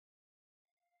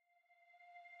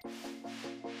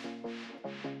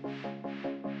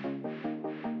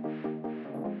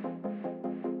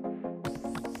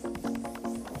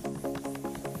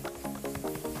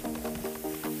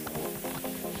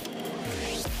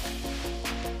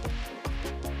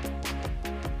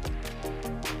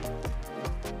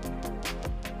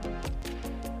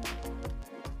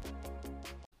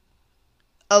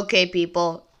Okay,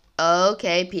 people.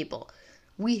 Okay, people.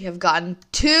 We have gotten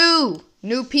 2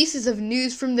 new pieces of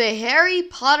news from the Harry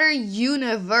Potter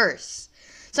universe.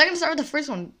 So I'm going to start with the first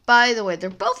one. By the way, they're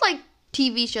both like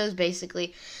TV shows,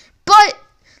 basically. But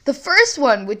the first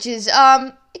one, which is, it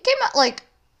came out like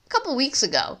a couple weeks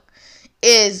ago,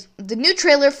 is the new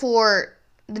trailer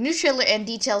and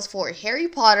details for Harry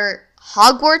Potter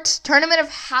Hogwarts Tournament of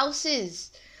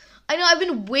Houses. I know, I've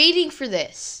been waiting for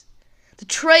this. The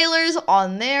trailer's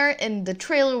on there, and the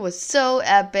trailer was so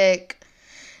epic.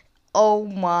 Oh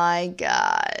my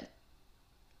god.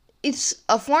 It's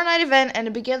a 4-night event, and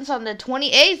it begins on the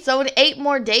 28th, so in 8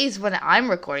 more days when I'm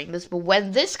recording this. But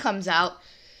when this comes out,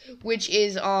 which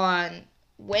is on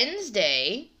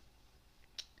Wednesday,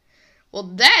 well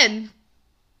then,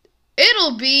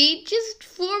 it'll be just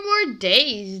 4 more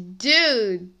days,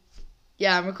 dude.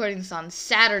 Yeah, I'm recording this on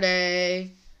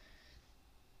Saturday.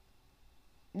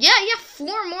 Yeah,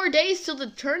 4 more days till the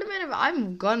tournament.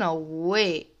 I'm gonna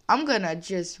wait. I'm gonna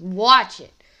just watch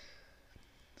it.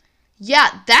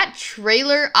 Yeah, that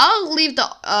trailer. I'll leave the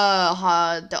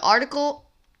article,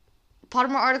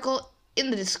 Pottermore article, in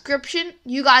the description.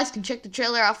 You guys can check the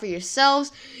trailer out for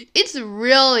yourselves. It's a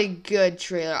really good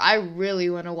trailer. I really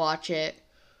want to watch it.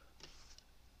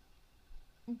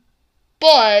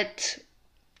 But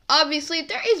obviously,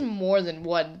 there is more than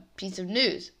one piece of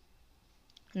news.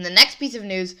 And the next piece of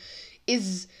news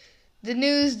is the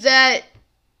news that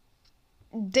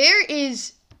there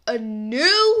is a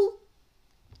new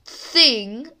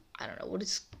thing. I don't know what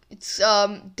it's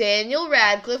Daniel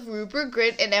Radcliffe, Rupert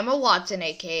Grint, and Emma Watson,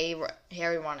 aka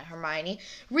Harry, Ron, and Hermione,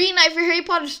 reunite for Harry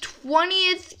Potter's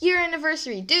 20th year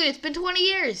anniversary. Dude, it's been 20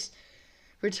 years.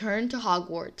 Return to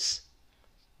Hogwarts.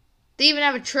 They even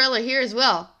have a trailer here as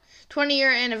well. 20-year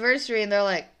anniversary, and they're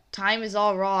like, time is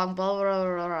all wrong, blah, blah,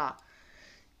 blah, blah.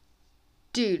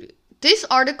 Dude, this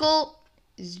article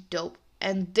is dope.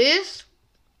 And this,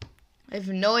 I have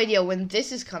no idea when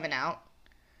this is coming out.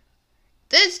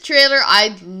 This trailer,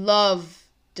 I love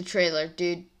the trailer,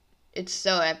 dude. It's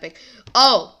so epic.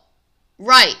 Oh,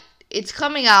 right. It's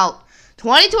coming out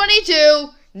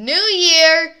 2022, new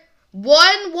year,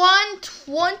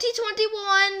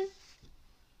 1/1/2021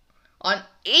 on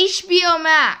HBO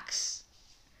Max.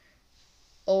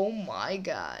 Oh my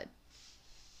god.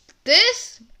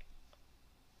 This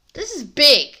is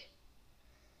big.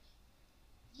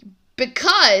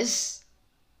 Because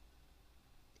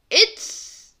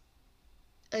it's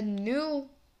a new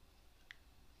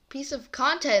piece of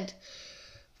content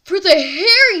for the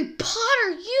Harry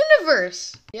Potter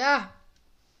universe. Yeah.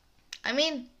 I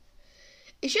mean,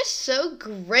 it's just so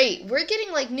great. We're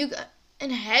getting like new...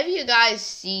 And have you guys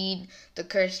seen the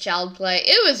Cursed Child play?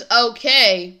 It was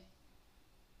okay.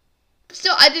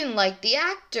 Still, I didn't like the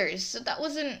actors. So that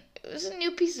wasn't... It was a new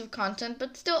piece of content,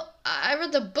 but still, I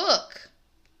read the book.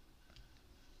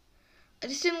 I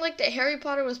just didn't like that Harry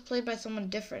Potter was played by someone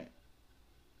different.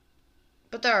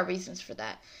 But there are reasons for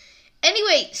that.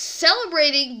 Anyway,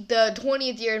 celebrating the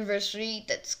 20th year anniversary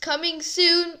that's coming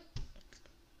soon,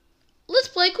 let's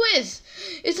play a quiz.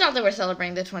 It's not that we're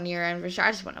celebrating the 20-year anniversary.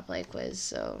 I just want to play a quiz,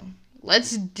 so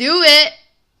let's do it.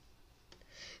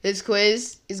 This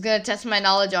quiz is going to test my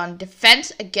knowledge on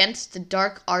Defense Against the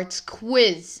Dark Arts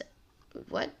quiz.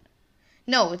 What?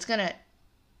 No, it's gonna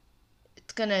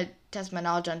test my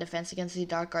knowledge on Defense Against the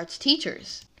Dark Arts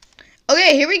teachers.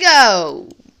 Okay, here we go.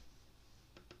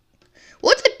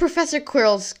 What did Professor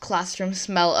Quirrell's classroom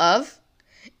smell of?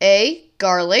 A,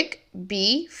 garlic.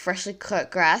 B, freshly cut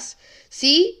grass.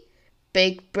 C,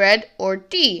 baked bread. Or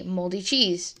D, moldy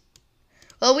cheese.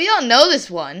 Well, we all know this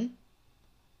one.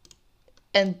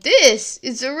 And this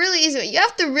is a really easy one. You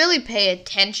have to really pay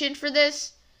attention for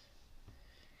this.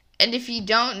 And if you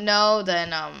don't know,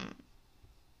 then,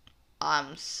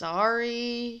 I'm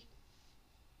sorry.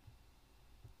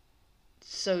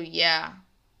 So, yeah.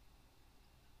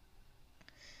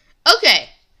 Okay.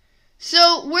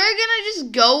 So, we're gonna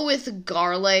just go with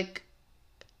garlic.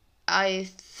 I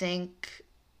think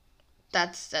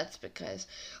that's because...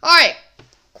 Alright.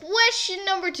 Question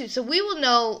number 2. So, we will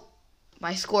know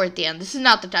my score at the end. This is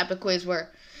not the type of quiz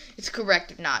where it's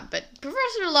correct or not. But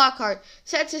Professor Lockhart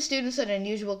sets his students an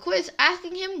unusual quiz,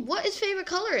 asking him what his favorite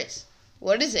color is.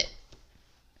 What is it?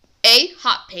 A,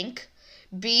 hot pink.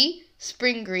 B,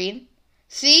 spring green.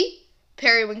 C,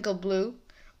 periwinkle blue.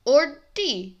 Or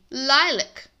D,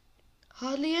 lilac.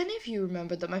 Hardly any of you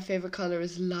remember that my favorite color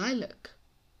is lilac.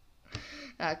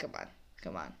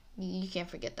 Come on. You can't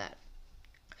forget that.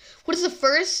 What is the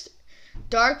first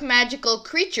dark magical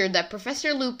creature that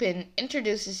Professor Lupin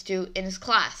introduces to in his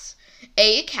class?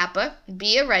 A Kappa,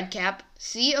 B, a Redcap,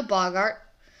 C, a Boggart,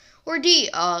 or D,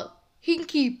 a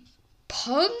Hinky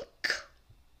Punk?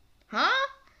 Huh?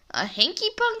 A Hinky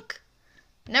Punk?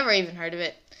 Never even heard of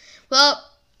it. Well,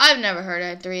 I've never heard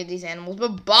of 3 of these animals,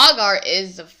 but Boggart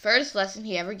is the first lesson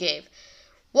he ever gave.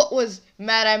 What was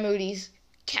Mad Eye Moody's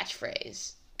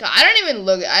catchphrase? God, I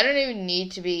don't even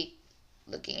need to be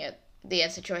looking at the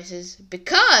answer choices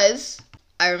because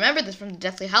I remember this from the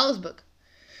Deathly Hallows book.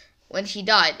 When he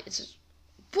died, it says,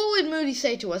 what would Moody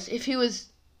say to us if he was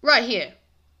right here?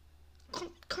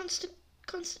 Constant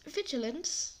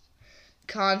vigilance?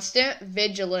 Constant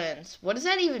vigilance. What does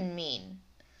that even mean?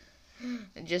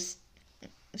 Just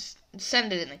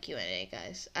send it in the Q&A,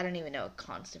 guys. I don't even know what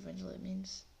constant vigilance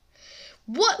means.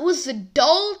 What was the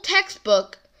dull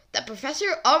textbook that Professor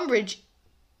Umbridge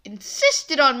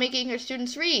insisted on making her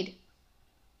students read?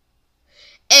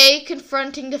 A,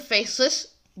 Confronting the Faceless.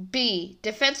 B,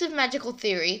 Defensive Magical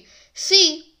Theory.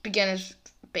 C, Beginner's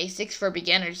Basics for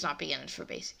Beginners, not Beginners for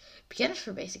Basics. Beginners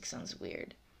for Basics sounds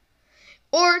weird.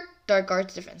 Or Dark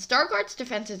Arts Defense. Dark Arts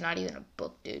Defense is not even a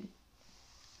book, dude.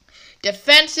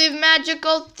 Defensive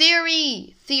Magical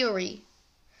Theory.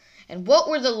 And what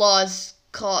were the laws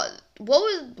called?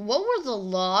 What were the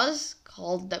laws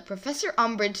called that Professor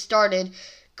Umbridge started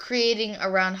creating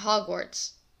around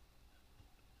Hogwarts?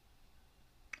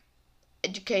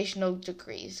 Educational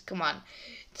decrees. Come on.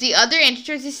 The other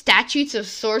answers is statutes of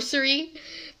sorcery,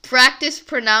 practice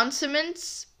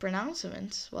pronouncements.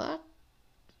 Pronouncements? What?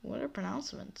 What are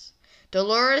pronouncements?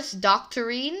 Dolores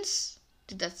Doctrines?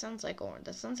 Dude, that sounds like orange.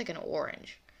 That sounds like an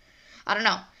orange. I don't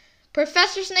know.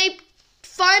 Professor Snape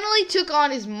finally took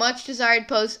on his much desired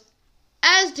post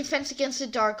as Defense Against the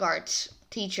Dark Arts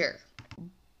teacher.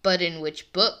 But in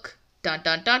which book? Dun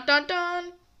dun dun dun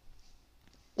dun.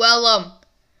 Well,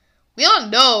 we all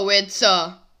know it's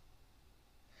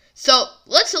so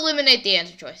let's eliminate the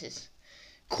answer choices.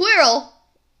 Quirrell.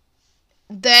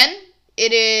 Then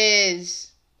it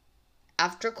is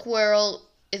after Quirrell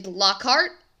is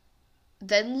Lockhart,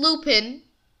 then Lupin,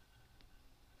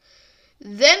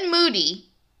 then Moody.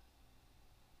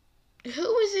 Who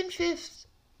was in 5th?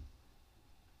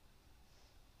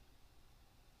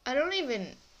 I don't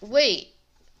even... Wait.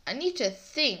 I need to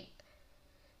think.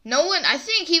 No one... I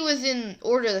think he was in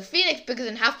Order of the Phoenix because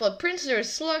in Half-Blood Prince there is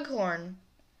Slughorn.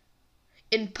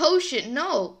 In Potion...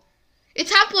 No.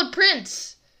 It's Half-Blood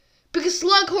Prince. Because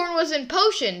Slughorn was in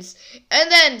Potions.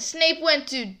 And then Snape went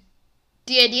to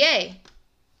DADA.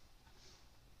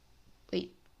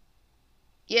 Wait.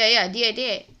 Yeah,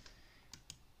 DADA.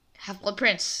 Half-Blood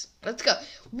Prince. Let's go.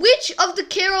 Which of the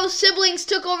Carroll siblings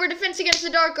took over Defense Against the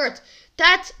Dark Arts?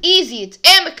 That's easy. It's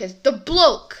Amicus, the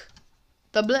bloke.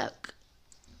 The bloke.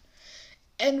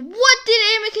 And what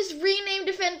did Amicus rename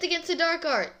Defense Against the Dark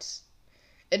Arts?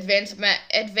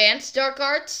 Advanced Dark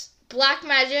Arts, Black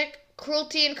Magic,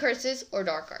 Cruelty and Curses, or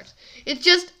Dark Arts. It's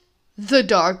just the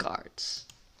Dark Arts.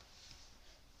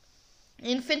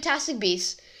 In Fantastic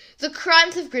Beasts, The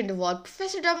Crimes of Grindelwald,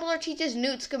 Professor Dumbledore teaches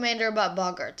Newt Scamander about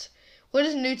Boggarts. What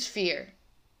is Newt's fear?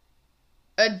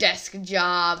 A desk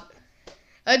job.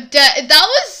 That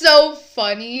was so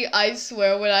funny, I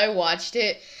swear, when I watched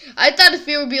it. I thought his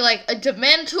fear would be like a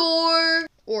Dementor,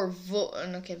 or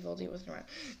Voldy wasn't around.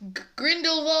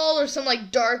 Grindelwald, or some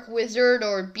like dark wizard,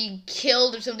 or being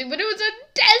killed or something, but it was a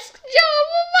desk job.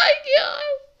 Oh my god.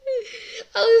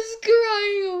 I was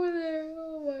crying over there.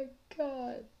 Oh my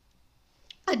god.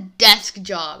 A desk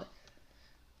job.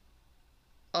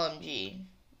 OMG.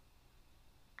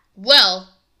 Well,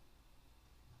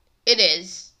 it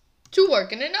is to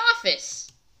work in an office.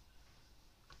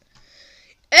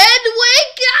 And we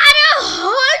got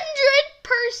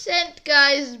 100%,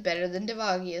 guys. Better than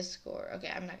Devagia's score. Okay,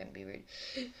 I'm not gonna be rude.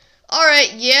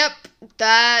 Alright, yep.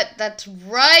 That's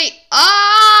right.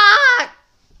 I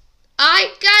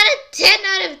got a 10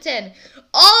 out of 10.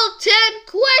 All 10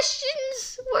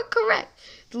 questions were correct.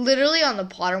 Literally on the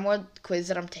Pottermore quiz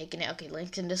that I'm taking. Okay,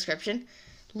 linked in description.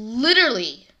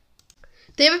 Literally.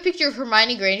 They have a picture of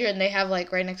Hermione Granger, and they have,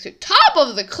 like, right next to it, top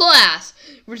of the class.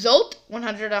 Result,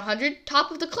 100 100,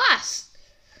 top of the class.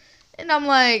 And I'm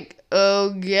like,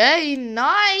 okay,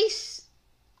 nice.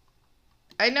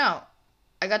 I know.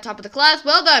 I got top of the class.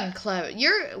 Well done, clever.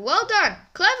 Well done,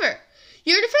 clever.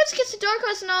 Your Defense Against the Dark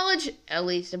Arts knowledge, at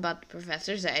least about the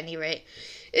professors at any rate,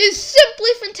 is simply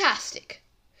fantastic.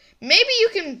 Maybe you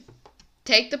can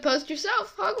take the post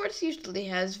yourself. Hogwarts usually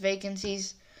has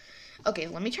vacancies. Okay,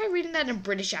 let me try reading that in a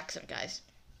British accent, guys.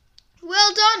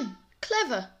 Well done.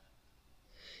 Clever.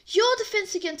 Your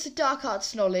defense against the dark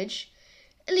arts knowledge,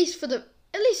 at least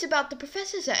about the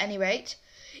professors at any rate,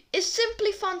 is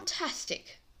simply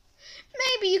fantastic.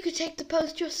 Maybe you could take the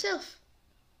post yourself.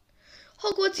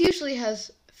 Hogwarts usually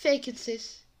has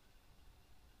vacancies.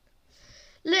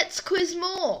 Let's quiz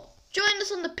more. Join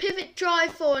us on the Pivot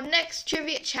Drive for our next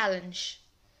trivia challenge.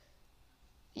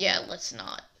 Yeah, let's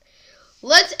not.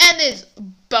 Let's end this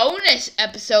bonus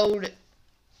episode.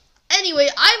 Anyway,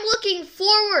 I'm looking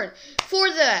forward for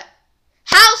the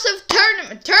House of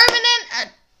Tournament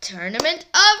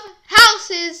of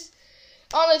Houses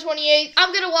on the 28th.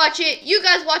 I'm gonna watch it. You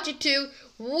guys watch it too.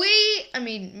 I'm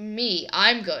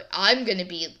gonna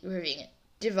be reviewing it.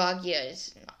 Devagia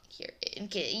is not here. In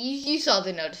case you saw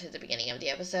the notice at the beginning of the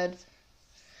episode.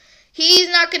 He's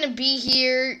not gonna be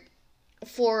here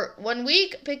for 1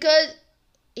 week because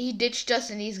he ditched us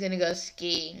and he's gonna go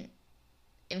skiing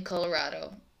in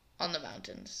Colorado on the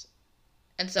mountains.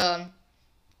 And so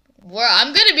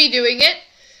I'm gonna be doing it.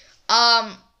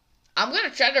 I'm gonna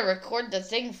try to record the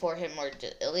thing for him, or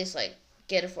at least like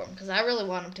get it for him, because I really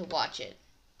want him to watch it.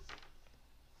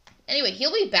 Anyway,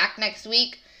 he'll be back next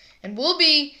week, and we'll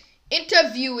be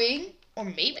interviewing, or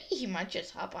maybe he might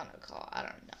just hop on a call. I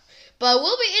don't know. But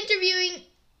we'll be interviewing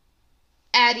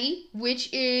Addie,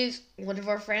 which is one of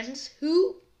our friends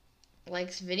who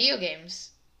likes video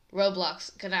games.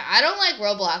 Roblox. I don't like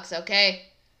Roblox, okay?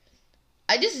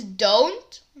 I just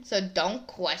don't, so don't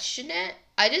question it.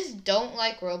 I just don't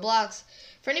like Roblox.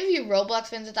 For any of you Roblox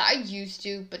fans that I used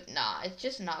to, but nah, it's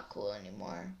just not cool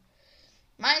anymore.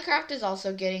 Minecraft is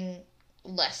also getting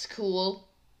less cool,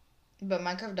 but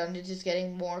Minecraft Dungeons is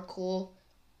getting more cool.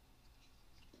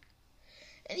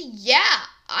 And yeah,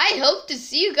 I hope to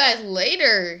see you guys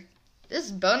later.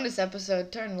 This bonus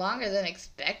episode turned longer than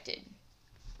expected.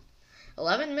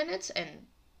 11 minutes and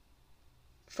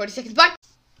 40 seconds. Bye!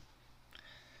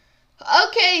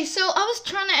 Okay, so I was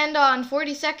trying to end on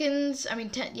 40 seconds.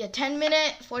 10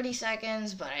 minutes, 40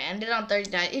 seconds, but I ended on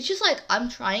 39. It's just like I'm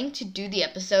trying to do the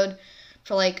episode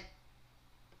for like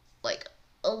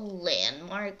a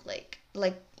landmark, like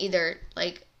either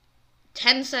like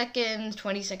 10 seconds,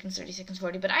 20 seconds, 30 seconds,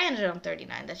 40, but I ended on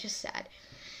 39. That's just sad.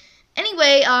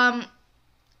 Anyway,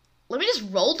 let me just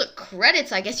roll the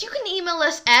credits, I guess. You can email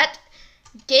us at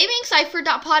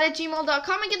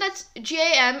gamingcypher.pod@gmail.com. Again, that's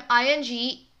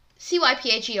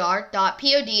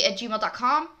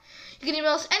gamingcypher.pod@gmail.com. You can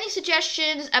email us any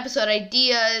suggestions, episode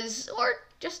ideas, or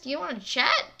just you want to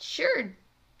chat? Sure,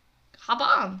 hop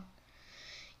on.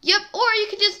 Yep, or you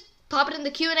can just pop it in the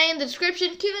Q&A in the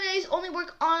description. Q&As only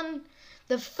work on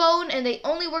the phone, and they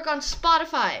only work on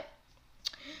Spotify.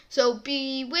 So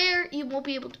beware, you won't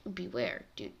be able to beware,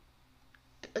 dude.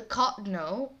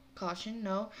 Caution,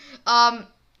 no.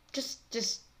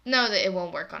 Just know that it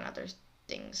won't work on other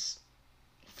things.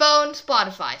 Phone,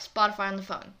 Spotify on the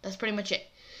phone. That's pretty much it.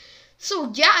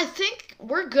 So yeah, I think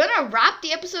we're gonna wrap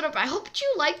the episode up. I hope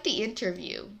you liked the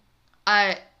interview.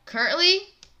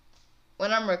 Currently,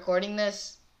 when I'm recording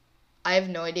this, I have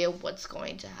no idea what's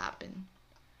going to happen.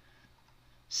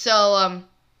 So,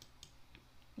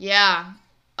 yeah.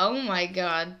 Oh my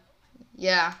god.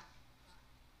 Yeah.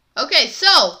 Okay,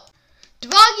 so,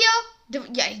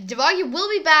 Devagia will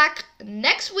be back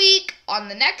next week on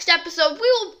the next episode. We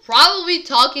will probably be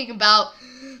talking about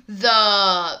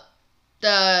the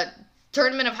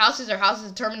Tournament of Houses, or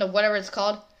Houses Tournament of whatever it's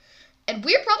called. And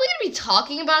we're probably going to be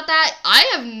talking about that. I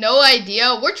have no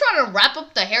idea. We're trying to wrap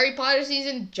up the Harry Potter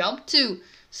season, jump to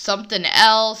something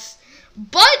else.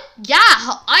 But, yeah,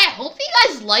 I hope you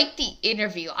guys liked the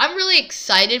interview. I'm really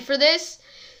excited for this.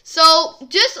 So,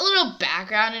 just a little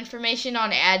background information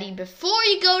on Addie before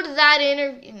you go to that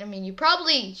interview. I mean, you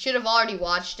probably should have already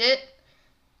watched it,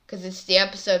 because it's the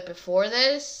episode before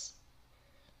this.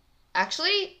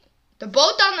 Actually, they're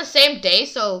both on the same day,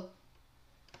 so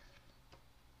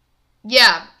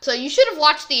yeah. So, you should have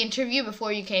watched the interview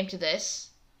before you came to this.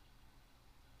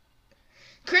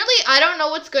 Currently, I don't know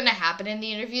what's going to happen in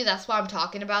the interview. That's why I'm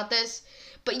talking about this.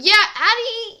 But yeah,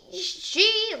 Addie,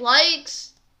 she likes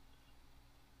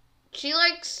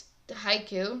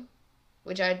haiku,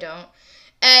 which I don't.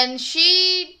 And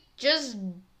she just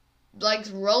likes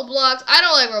Roblox. I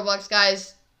don't like Roblox,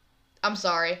 guys. I'm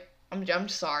sorry. I'm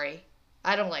sorry.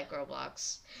 I don't like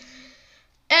Roblox.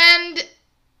 And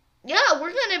yeah,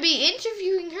 we're going to be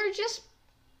interviewing her just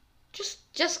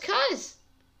cuz.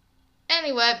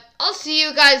 Anyway, I'll see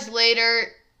you guys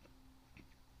later.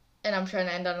 And I'm trying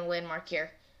to end on a landmark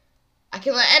here. I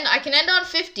can end on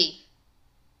 50.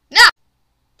 Now.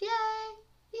 Yay!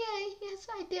 Yay! Yes,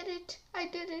 I did it.